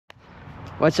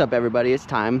What's up, everybody? It's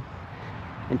time,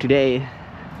 and today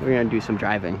we're gonna do some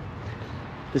driving.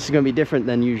 This is gonna be different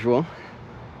than usual,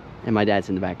 and my dad's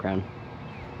in the background.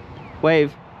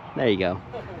 Wave. There you go.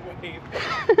 Wave.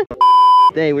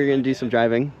 Today we're gonna do some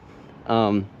driving.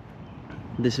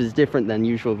 This is different than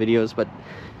usual videos, but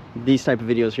these type of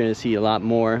videos you're gonna see a lot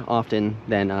more often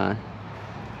than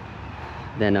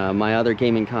my other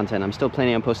gaming content. I'm still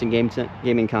planning on posting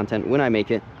gaming content when I make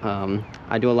it.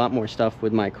 I do a lot more stuff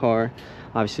with my car.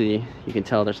 Obviously, you can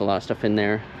tell there's a lot of stuff in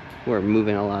there. We're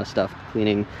moving a lot of stuff,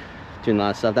 cleaning, doing a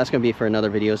lot of stuff. That's gonna be for another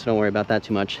video, so don't worry about that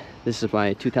too much. This is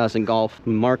my 2000 Golf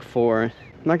MK4. I'm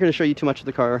not gonna show you too much of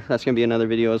the car. That's gonna be another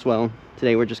video as well.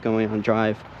 Today we're just going on a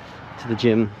drive to the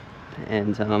gym,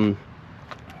 and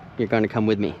you're gonna come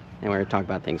with me, and we're gonna talk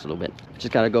about things a little bit.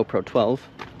 Just got a GoPro 12.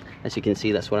 As you can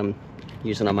see, that's what I'm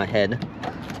using on my head.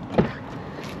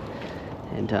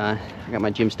 And I got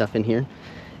my gym stuff in here.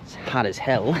 It's hot as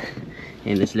hell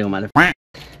in this little motherfucker.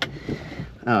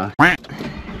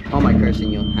 All my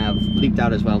cursing you'll have bleeped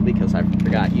out as well, because I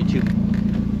forgot YouTube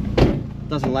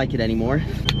doesn't like it anymore.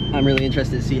 I'm really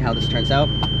interested to see how this turns out.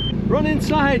 Run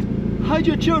inside! Hide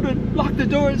your children! Lock the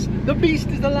doors! The beast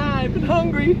is alive and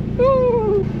hungry!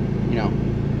 Woo! You know,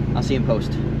 I'll see you in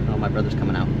post. Oh, my brother's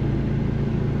coming out.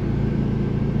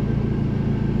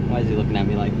 Why is he looking at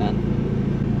me like that?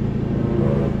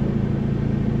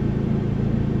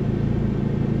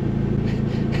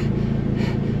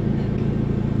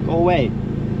 Go away.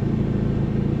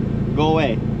 Go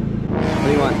away. What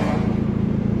do you want?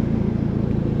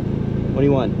 What do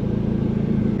you want?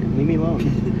 Leave me alone.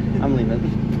 I'm leaving.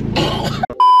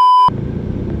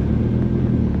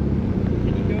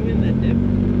 Can you go in that dip?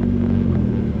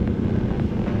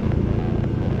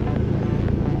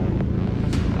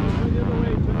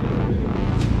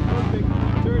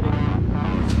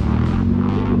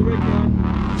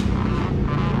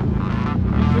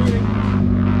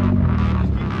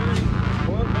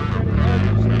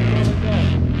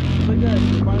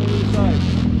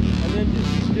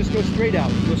 Just go straight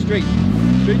out. Go straight.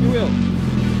 Straighten your wheel.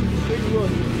 Straighten your wheel.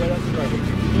 Right out the driveway.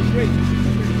 Go straight.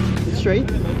 It's straight.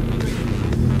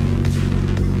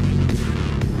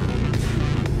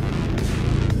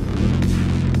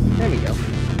 There we go.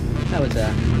 That was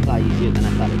a lot easier than I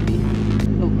thought it would be.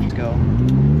 Oh, let's go.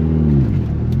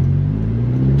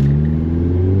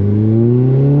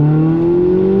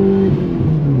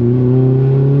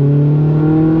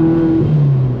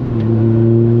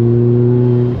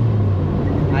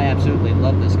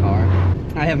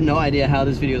 I have no idea how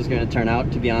this video is going to turn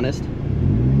out, to be honest. Let's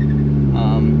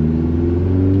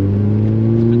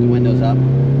put the windows up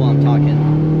while I'm talking.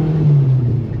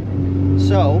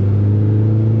 So,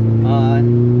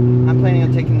 I'm planning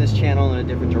on taking this channel in a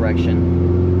different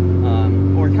direction.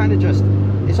 Or kind of just,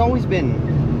 it's always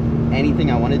been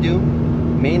anything I want to do,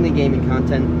 mainly gaming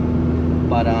content,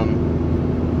 but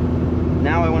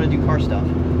now I want to do car stuff,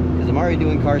 because I'm already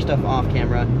doing car stuff off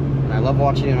camera. I love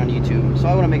watching it on YouTube, so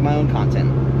I want to make my own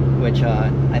content, which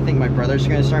I think my brother's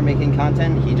going to start making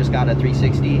content. He just got a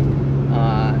 360,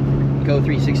 Go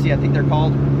 360 I think they're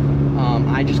called.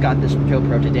 I just got this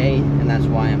GoPro today, and that's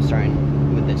why I'm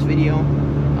starting with this video.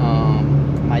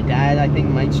 My dad, I think,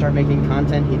 might start making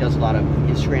content. He does a lot of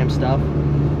Instagram stuff.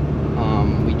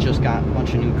 We just got a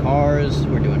bunch of new cars.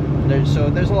 So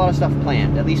there's a lot of stuff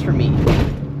planned, at least for me.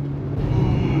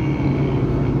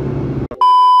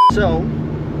 So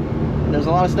there's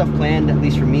a lot of stuff planned, at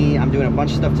least for me. I'm doing a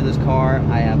bunch of stuff to this car.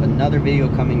 I have another video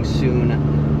coming soon.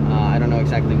 I don't know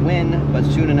exactly when, but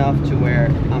soon enough to where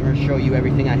I'm going to show you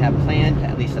everything I have planned,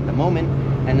 at least at the moment.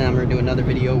 And then I'm going to do another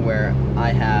video where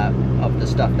I have of the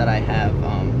stuff that I have,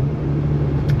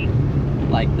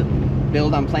 like the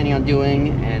build I'm planning on doing,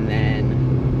 and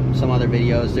then some other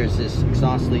videos. There's this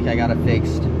exhaust leak I got it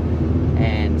fixed,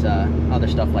 and other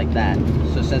stuff like that.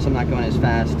 So since I'm not going as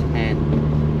fast, and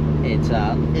it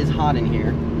is hot in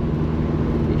here,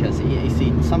 because you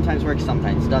see, sometimes works,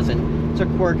 sometimes doesn't. It's a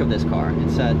quirk of this car.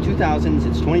 It's 2000s,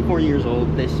 it's 24 years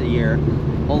old this year.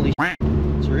 Holy shit.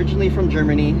 It's originally from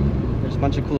Germany. There's a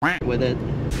bunch of cool shit with it.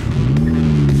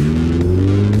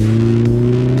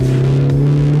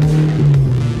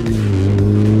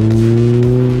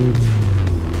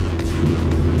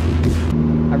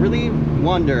 I really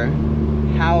wonder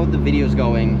how the video's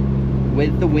going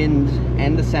with the wind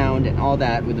and the sound and all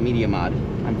that with the Media Mod.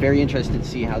 I'm very interested to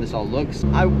see how this all looks.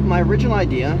 My original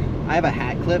idea, I have a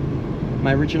hat clip.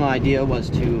 My original idea was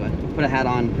to put a hat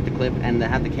on, put the clip, and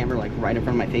have the camera like right in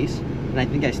front of my face. And I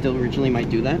think I still originally might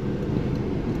do that.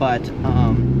 But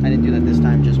I didn't do that this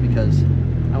time, just because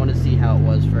I wanted to see how it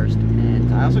was first.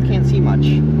 And I also can't see much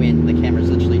when the camera's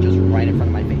literally just right in front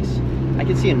of my face. I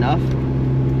can see enough,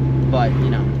 but you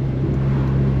know,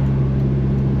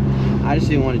 I just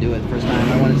didn't want to do it the first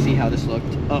time. I wanted to see how this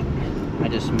looked. Oh, I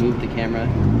just moved the camera.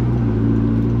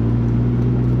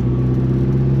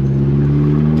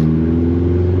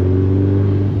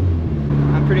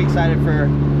 I'm pretty excited for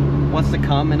what's to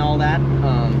come and all that.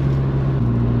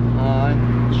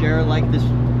 Share, like this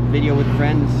video with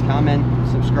friends, comment,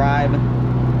 subscribe,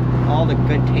 all the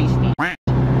good tasty.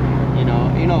 You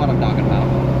know what I'm talking about.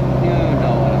 You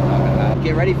know what I'm talking about.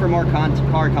 Get ready for more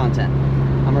car content.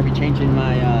 I'm gonna be changing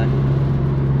my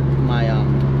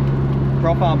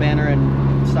profile banner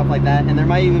and stuff like that, and there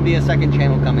might even be a second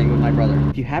channel coming with my brother.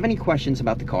 If you have any questions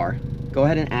about the car, go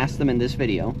ahead and ask them in this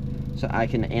video so I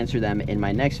can answer them in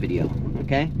my next video,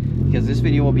 okay? Because this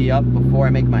video will be up before I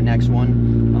make my next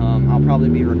one. I'll probably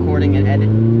be recording and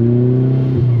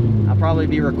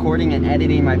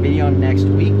editing my video next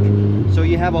week, so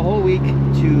you have a whole week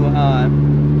to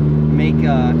make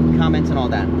comments and all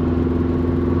that,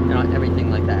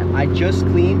 everything like that. I just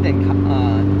cleaned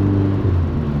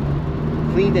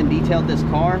and detailed this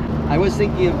car. I was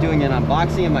thinking of doing an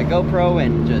unboxing of my GoPro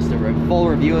and just a full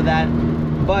review of that,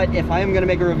 but if I am going to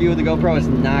make a review of the GoPro, it's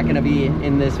not going to be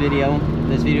in this video.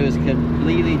 This video is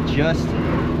completely just,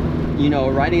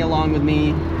 riding along with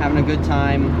me, having a good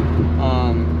time,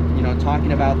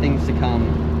 talking about things to come,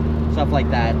 stuff like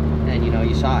that.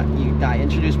 And I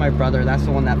introduced my brother. That's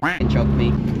the one that f***ing choked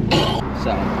me.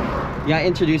 So, yeah,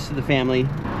 introduced to the family.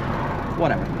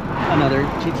 Whatever. Another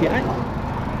GTI.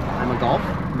 I'm a Golf,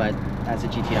 but that's a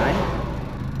GTI.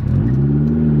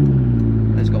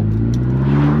 Let's go.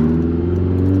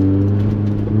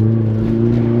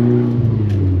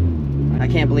 I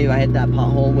can't believe I hit that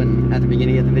pothole at the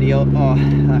beginning of the video. Oh,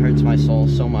 that hurts my soul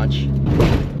so much.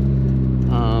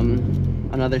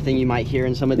 Another thing you might hear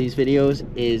in some of these videos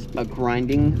is a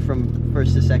grinding from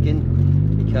first to second,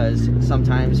 because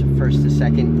sometimes first to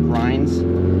second grinds.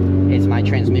 It's my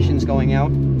transmissions going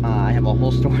out. I have a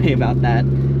whole story about that.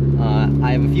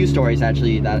 I have a few stories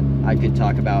actually that I could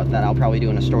talk about that I'll probably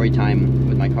do in a story time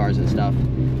with my cars and stuff.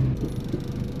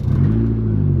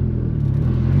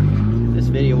 This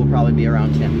video will probably be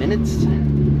around 10 minutes.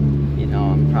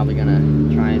 I'm probably gonna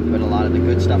try and put a lot of the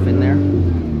good stuff in there,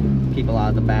 keep a lot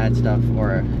of the bad stuff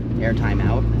or airtime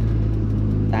out.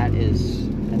 That is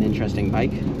an interesting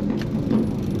bike.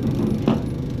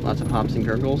 Lots of pops and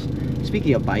gurgles.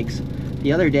 Speaking of bikes,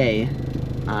 the other day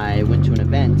I went to an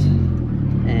event,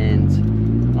 and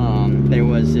there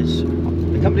was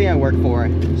the company I work for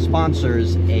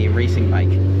sponsors a racing bike,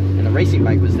 and the racing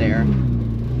bike was there,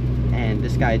 and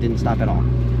this guy didn't stop at all.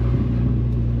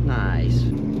 Nice.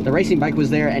 The racing bike was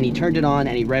there, and he turned it on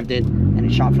and he revved it and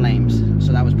it shot flames,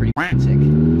 so that was pretty sick.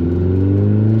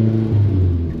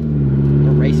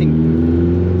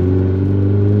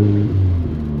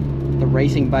 The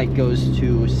racing bike goes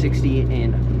to 0 to 60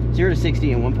 in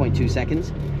 1.2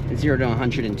 seconds and 0 to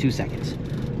 100 in 2 seconds.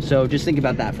 So just think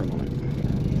about that for a moment.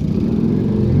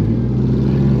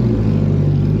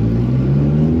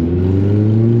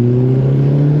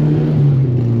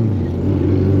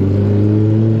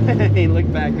 He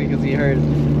looked back because he heard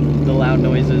the loud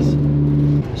noises.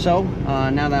 So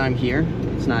now that I'm here,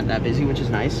 it's not that busy, which is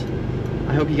nice.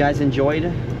 I hope you guys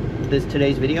enjoyed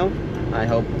today's video. I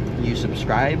hope you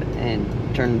subscribe and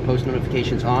turn post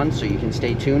notifications on so you can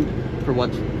stay tuned for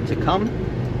what's to come.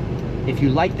 If you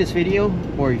like this video,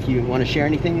 or if you want to share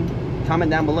anything,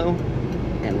 comment down below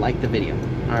and like the video.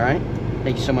 Alright?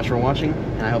 Thank you so much for watching,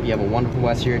 and I hope you have a wonderful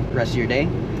rest of your day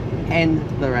and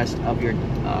the rest of your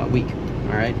week.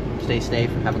 Alright? Stay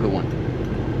safe. Have a good one.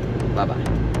 Bye-bye.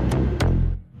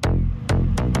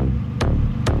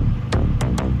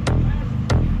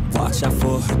 Watch out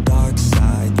for her dark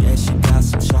side. Yeah, she got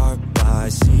some sharp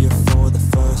eyes. See her for the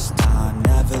first time.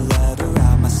 Never let her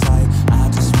out my sight. I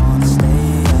just wanna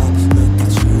stay up. Look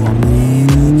at you all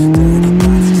made up. Dirty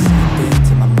thoughts are seeping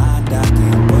into my mind. I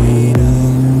can't wait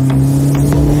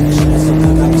up. She does so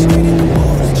good, got me straight in the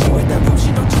mood. She with that room,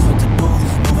 she know just what to do.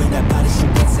 Moving that body, she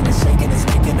dancing and shaking. It's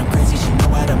making her crazy, she know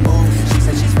how to move. She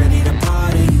said she's ready to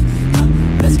party.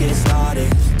 Let's get it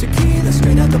started. Tequila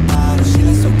straight out the bottle. She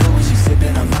looks so good when she's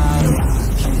sipping a model. I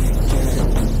can't get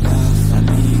enough. I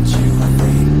need you. I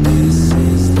think this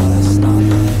is lust, not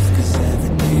love.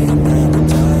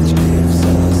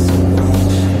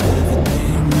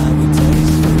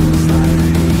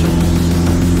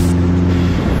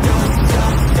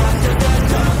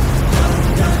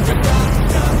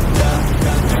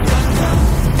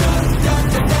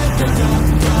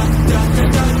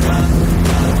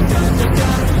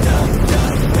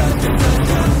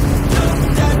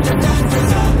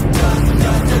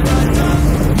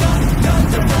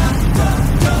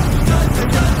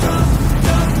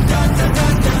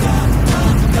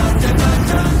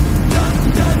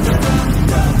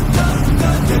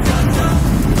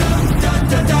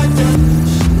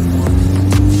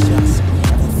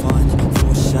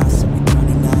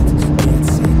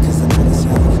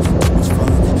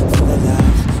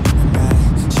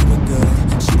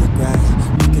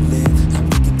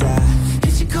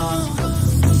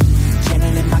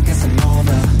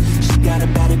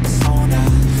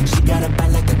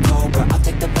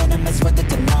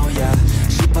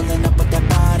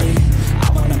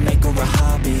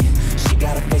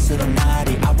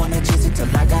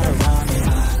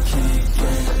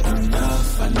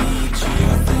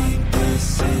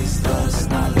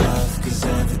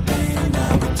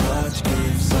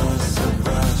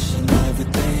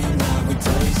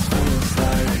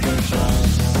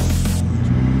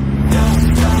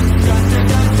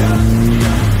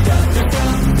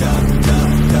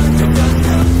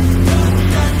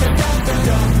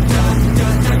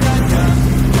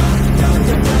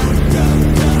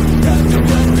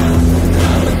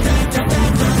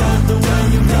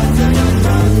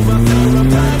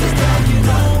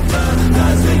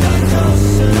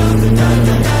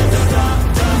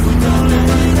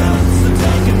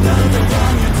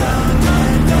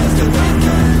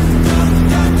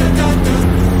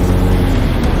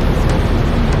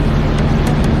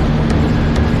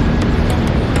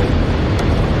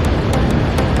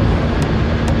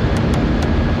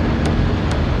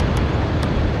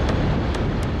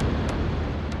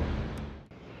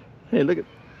 Look at,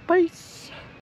 peace.